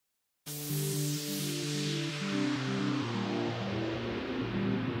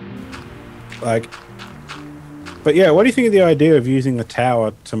Like, but yeah, what do you think of the idea of using the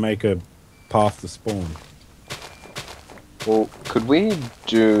tower to make a path to spawn? Well, could we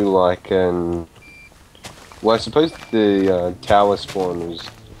do like an... Well, I suppose the tower spawn was...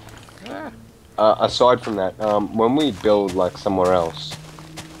 aside from that, when we build like somewhere else,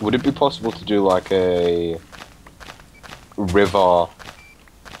 would it be possible to do like a river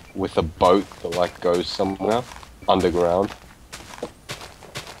with a boat that like goes somewhere underground?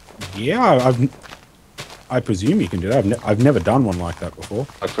 Yeah, I presume you can do that. I've never done one like that before.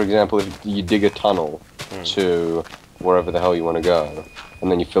 Like for example, if you dig a tunnel to wherever the hell you want to go,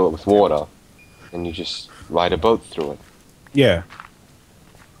 and then you fill it with water, and you just ride a boat through it. Yeah.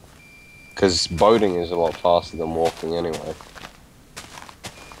 Because boating is a lot faster than walking anyway.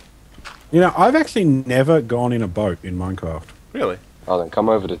 You know, I've actually never gone in a boat in Minecraft. Really? Oh, then come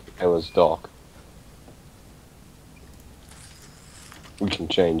over to Taylor's dock. We can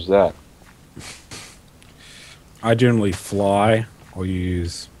change that. I generally fly or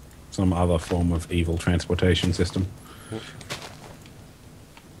use some other form of evil transportation system.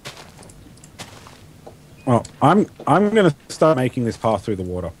 Well, I'm going to start making this path through the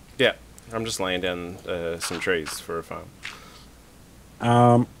water. Yeah. I'm just laying down some trees for a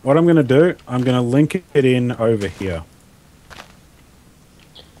farm. What I'm going to do, I'm going to link it in over here.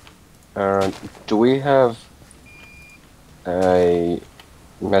 Do we have a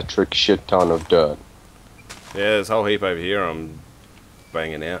metric shit ton of dirt? Yeah, there's a whole heap over here I'm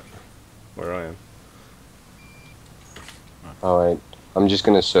banging out where I am. Alright, I'm just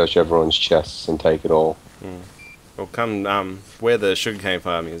gonna search everyone's chests and take it all. Well, come where the sugarcane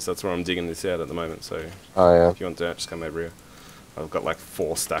farm is, that's where I'm digging this out at the moment, so Oh yeah. if you want dirt, just come over here. I've got like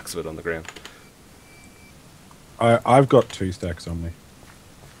 4 stacks of it on the ground. I've got 2 stacks on me.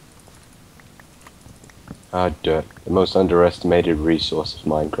 Ah, dirt. The most underestimated resource of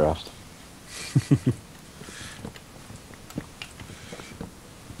Minecraft.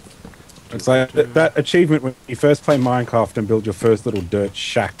 It's like that achievement when you first play Minecraft and build your first little dirt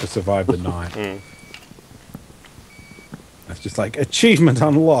shack to survive the night. That's just like, achievement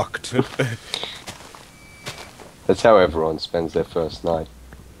unlocked. That's how everyone spends their first night.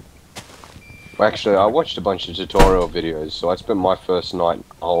 Well, actually, I watched a bunch of tutorial videos, so I spent my first night in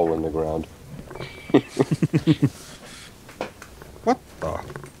a hole in the ground. What the?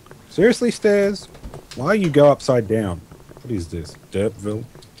 Seriously, Stairs? Why you go upside down? What is this? Dirtville?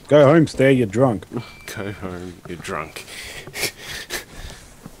 Go home, Stair, you're drunk. Go home, you're drunk.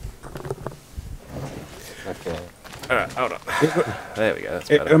 Okay. Alright, hold on. There we go, that's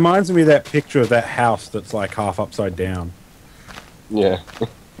It better. reminds me of that picture of that house that's like half upside down. Yeah.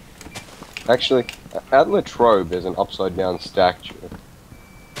 Actually, at Latrobe there's an upside down statue.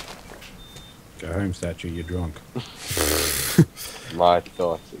 Go home, statue, you're drunk. My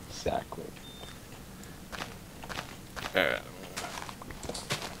thoughts exactly. Alright.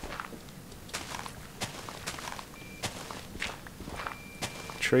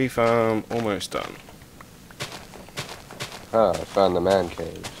 Tree farm almost done. Ah, I found the man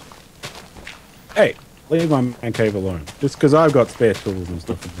cave. Hey, leave my man cave alone. Just because I've got spare tools and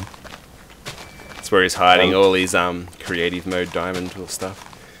stuff in there. That's where he's hiding all his creative mode diamond tool stuff.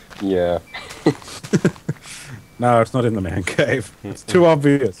 Yeah. No, it's not in the man cave. It's too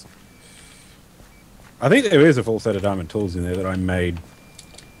obvious. I think there is a full set of diamond tools in there that I made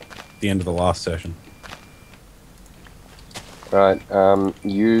at the end of the last session. Right,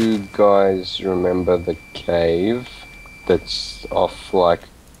 you guys remember the cave that's off, like,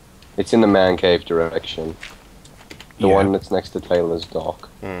 it's in the man cave direction. The Yeah. one that's next to Taylor's dock.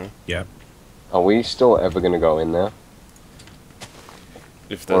 Yep. Are we still ever going to go in there?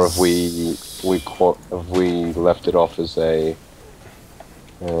 If Or there's... have we left it off as a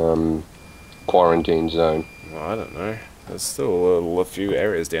quarantine zone? Well, I don't know. There's still a few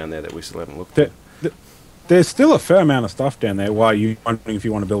areas down there that we still haven't looked at. There's still a fair amount of stuff down there. Why are you wondering if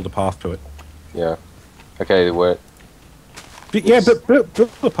you want to build a path to it? Yeah. Okay, well, Build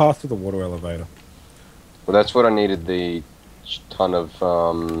a path to the water elevator. that's what I needed the ton of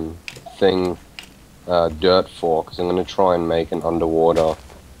dirt for, because I'm going to try and make an underwater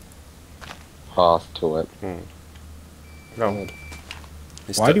path to it. No.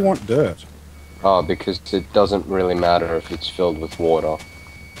 Why do you want dirt? Because it doesn't really matter if it's filled with water.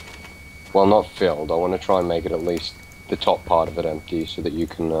 Well, not filled. I want to try and make it at least the top part of it empty so that you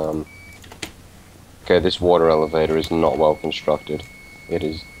can... Okay, this water elevator is not well constructed. It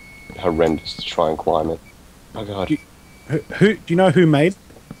is horrendous to try and climb it. Oh god. Do you know who made?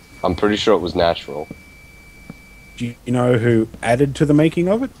 I'm pretty sure it was natural. Do you know who added to the making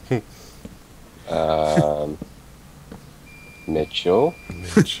of it? Mitchell.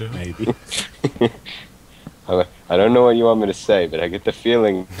 Maybe. I don't know what you want me to say, but I get the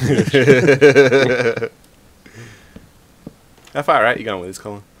feeling. How far out you going with this,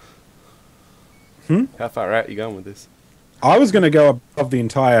 Colin? Hmm? How far out you going with this? I was going to go above the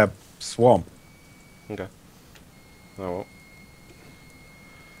entire swamp. Okay. Oh well.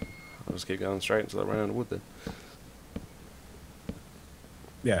 I'll just keep going straight until I run out of wood then.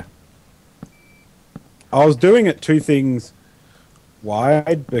 Yeah. I was doing it 2 things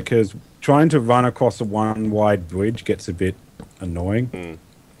wide because trying to run across a 1 wide bridge gets a bit annoying.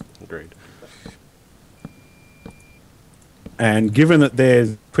 Agreed. And given that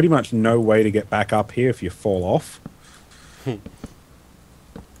there's pretty much no way to get back up here if you fall off. I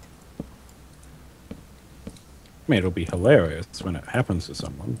mean, it'll be hilarious when it happens to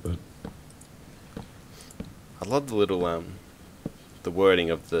someone, but... I love the little, the wording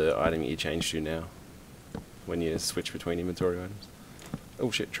of the item you change to now. When you switch between inventory items.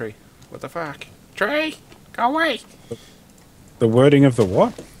 Oh shit, tree. What the fuck? Tree! Go away! The wording of the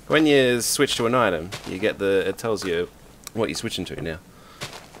what? When you switch to an item, you get it tells you what you're switching to now.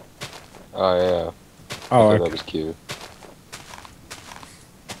 Oh yeah. Oh, I thought okay. that was cute.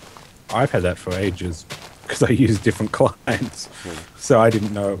 I've had that for ages because I use different clients. So I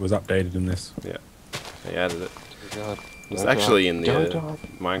didn't know it was updated in this. Yeah. They added it. God. It's actually in the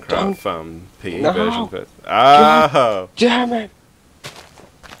Minecraft PE version, but Damn it!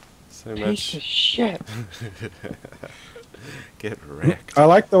 so Piece much. of shit. Get wrecked. I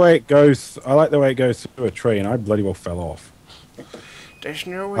like the way it goes. I like the way it goes through a tree, and I bloody well fell off. There's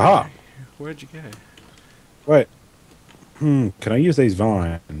no way. Aha. Where'd you go? Wait. Can I use these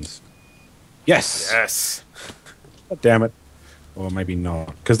vines? Yes. Yes. God damn it. Or maybe not,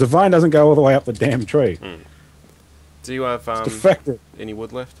 because the vine doesn't go all the way up the damn tree. Do you have It's defective. any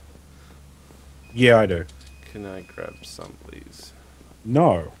wood left? Yeah, I do. Can I grab some, please?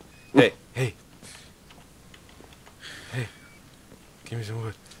 No. Hey, hey, hey! Give me some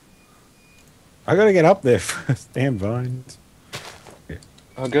wood. I gotta get up there first. Damn vines.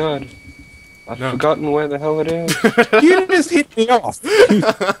 Oh god. I've forgotten where the hell it is. You just hit me off.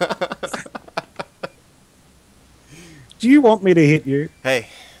 Do you want me to hit you? Hey.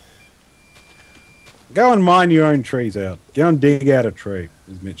 Go and mine your own trees out. Go and dig out a tree,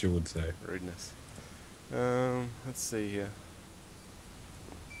 as Mitchell would say. Rudeness. Let's see here.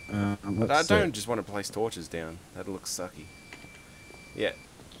 Let's I see. don't just want to place torches down. That looks sucky. Yeah.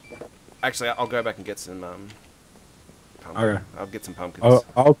 Actually, I'll go back and get some, pumpkin. Okay. I'll get some pumpkins.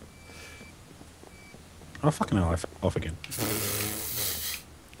 Oh fucking hell, I fell off again.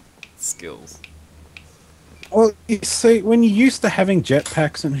 Skills. Well, you see, when you're used to having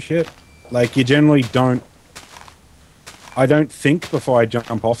jetpacks and shit, like, you generally don't... I don't think before I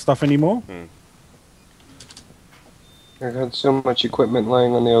jump off stuff anymore. I got so much equipment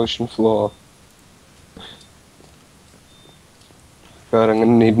laying on the ocean floor. God, I'm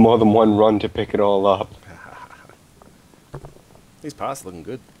gonna need more than one run to pick it all up. These paths looking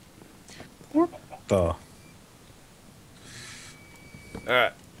good. What the...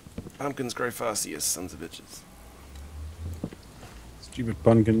 Alright. Pumpkins grow fast, you sons of bitches. Stupid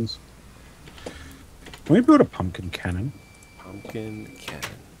pumpkins. Can we build a pumpkin cannon? Pumpkin cannon.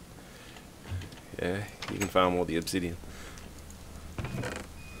 Yeah, you can farm all the obsidian.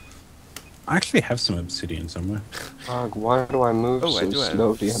 I actually have some obsidian somewhere. Fuck, why do I move Oh, I so do have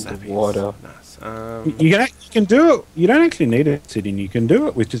slowly sappies. underwater? Nice. You can do it. You don't actually need obsidian. You can do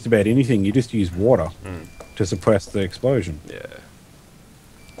it with just about anything. You just use water to suppress the explosion. Yeah.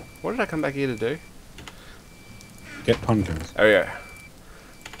 What did I come back here to do? Get pumpkins. Oh yeah.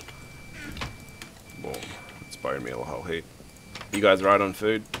 Boom. It's bone meal a whole heap. You guys right on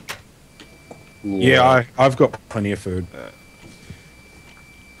food? Yeah, I've got plenty of food.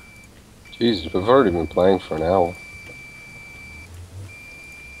 Jesus, we've already been playing for an hour.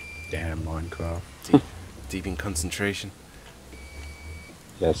 Damn Minecraft. Deep in concentration.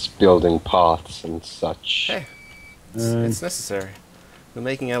 Yes, building paths and such. Hey. It's necessary. We're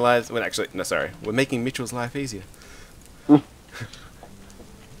making our lives... Well, actually, no, sorry. We're making Mitchell's life easier.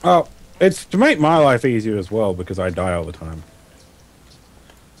 Oh, it's to make my life easier as well because I die all the time.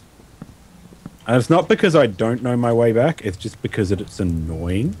 And it's not because I don't know my way back. It's just because it's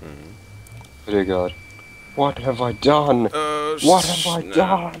annoying. Dear God. What have I done? What have I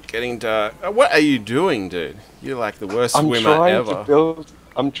done? Getting dark. What are you doing, dude? You're like the worst I'm swimmer trying ever. to build...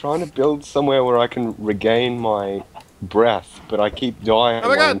 I'm trying to build somewhere where I can regain my breath, but I keep dying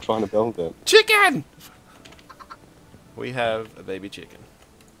while I'm trying to build it. Chicken! We have a baby chicken.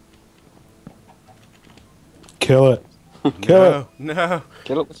 Kill it. Kill it. No.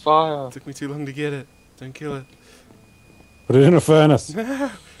 Kill it with fire. Took me too long to get it. Don't kill it. Put it in a furnace.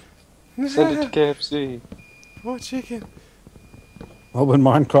 No. Send it to KFC. More chicken. Melbourne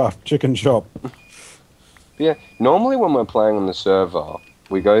Minecraft chicken shop. Yeah, normally when we're playing on the server,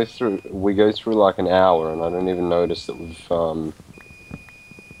 we go through like an hour, and I don't even notice that we've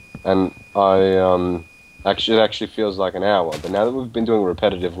and actually it actually feels like an hour. But now that we've been doing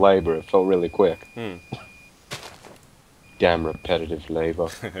repetitive labor, it felt really quick. Damn repetitive labor,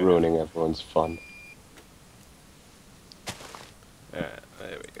 ruining everyone's fun.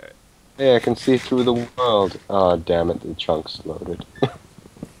 There we go. Hey, I can see through the world. Ah, damn it, the chunk's loaded.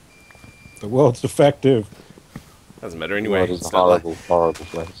 The world's defective. Doesn't matter anyway. World is It's a not like, horrible, horrible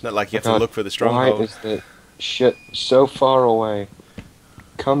place. not like you have God, to look for the why stronghold. is the shit so far away?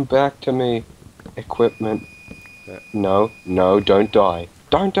 Come back to me, equipment. Yeah. No, no, don't die.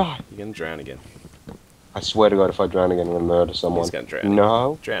 Don't die! You're gonna drown again. I swear to God, if I drown again, I'm gonna murder someone. He's gonna drown.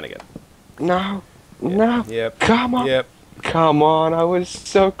 No, Drown again. no, Yep. no. Yep. Come on. Yep. Come on, I was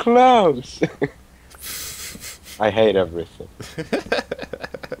so close. I hate everything.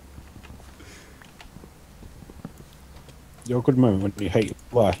 Your good moment when you hate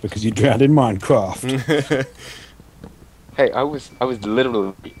life because you drowned in Minecraft. Hey, I was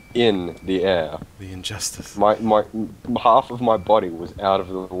literally in the air. The injustice. My half of my body was out of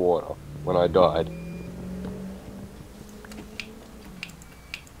the water when I died.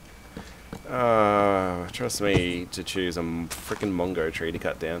 Trust me to choose a freaking mongo tree to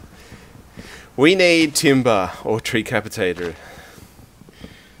cut down. We need timber or tree capitator.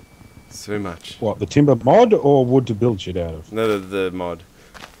 So much. What, the timber mod or wood to build shit out of? No, the mod.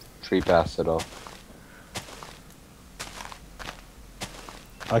 Tree passeter.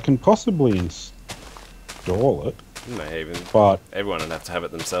 I can possibly install it, Maybe. but Everyone would have to have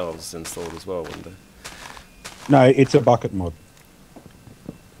it themselves installed as well, wouldn't they? no, it's a bucket mod.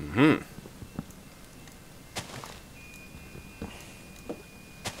 Mm-hmm.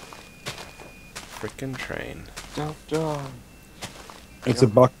 Frickin' train. Don't die. It's a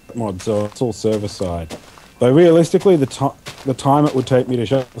bucket mod, so it's all server side. Though realistically, the time it would take me to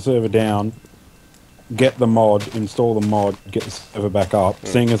shut the server down, get the mod, install the mod, get the server back up,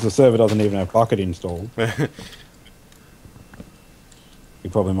 seeing as the server doesn't even have bucket installed, you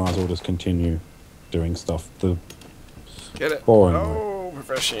probably might as well just continue doing stuff the Get it? boring way. Oh,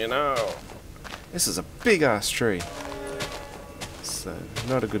 professional. This is a big ass tree. So,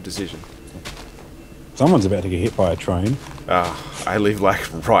 not a good decision. Someone's about to get hit by a train. Ah, I live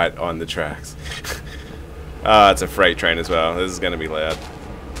like right on the tracks. Ah, it's a freight train as well. This is gonna be loud.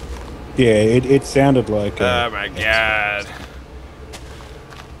 Yeah, it sounded like... Oh my god.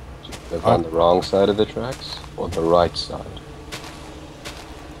 They're on the wrong side of the tracks or the right side.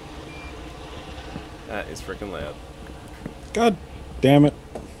 That is freaking loud. God damn it.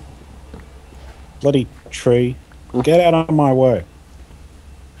 Bloody tree. Get out of my way.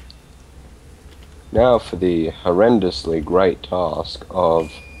 Now for the horrendously great task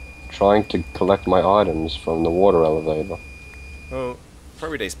of trying to collect my items from the water elevator. Oh,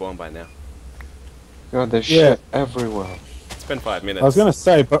 probably despawn by now. God, there's Yeah. shit everywhere. It's been 5 minutes. I was going to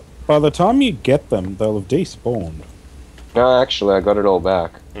say, but by the time you get them, they'll have despawned. No, actually, I got it all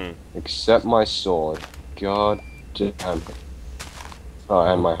back. Hmm. Except my sword. God damn it. Oh,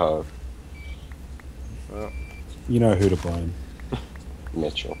 and my hoe. Well, You know who to blame.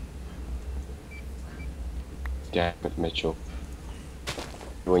 Mitchell. Damn it, Mitchell.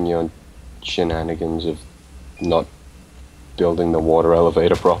 Doing your shenanigans of not building the water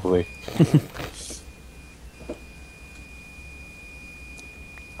elevator properly.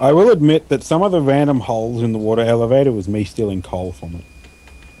 I will admit that some of the random holes in the water elevator was me stealing coal from it.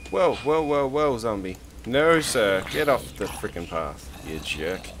 whoa, whoa, whoa, whoa, zombie. No, sir. Get off the freaking path, you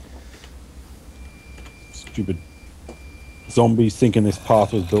jerk. Stupid zombies thinking this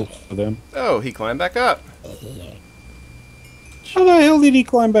path was built for them. Oh, he climbed back up. How the hell did he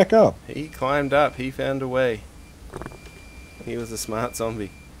climb back up? He climbed up. He found a way. He was a smart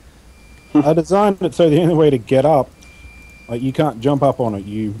zombie. I designed it so the only way to get up, like you can't jump up on it,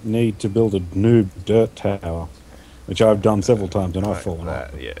 you need to build a noob dirt tower. Which I've done several times and I've Like fallen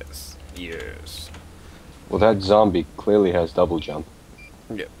off. that, yes. Yes. Well, that zombie clearly has double jump.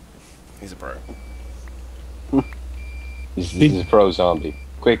 Yep. He's a pro. He's a pro zombie.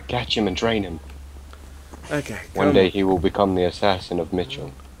 Quick, catch him and train him. Okay. One day he will become the assassin of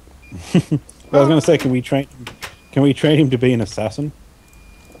Mitchell. I was going to say, can we train him to be an assassin?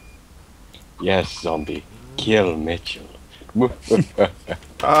 Yes, zombie. Kill Mitchell.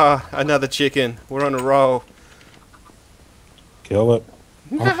 Ah, another chicken. We're on a roll. Kill it.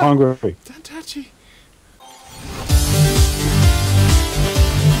 I'm hungry. Don't touch it.